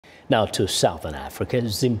Now to Southern Africa,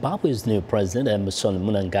 Zimbabwe's new president, Emmerson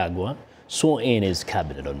Mnangagwa, swore in his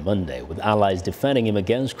cabinet on Monday, with allies defending him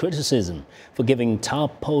against criticism for giving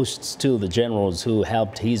top posts to the generals who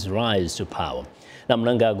helped his rise to power. Now,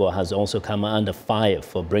 Mnangagwa has also come under fire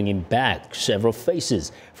for bringing back several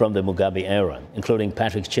faces from the Mugabe era, including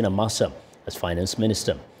Patrick Chinamasa as finance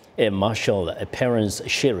minister. Air Marshal Terence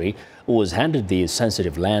Shiri, who was handed the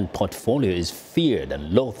sensitive land portfolio, is feared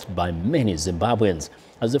and loathed by many Zimbabweans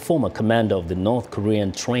as the former commander of the North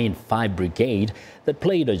Korean Trained 5 Brigade that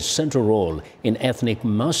played a central role in ethnic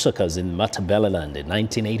massacres in Matabeleland in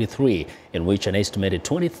 1983, in which an estimated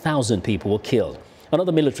 20,000 people were killed.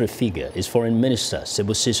 Another military figure is Foreign Minister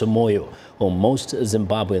Sibusiso Moyo, whom most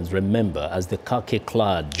Zimbabweans remember as the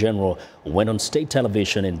khaki-clad general who went on state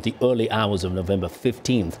television in the early hours of November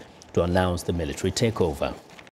 15th to announce the military takeover.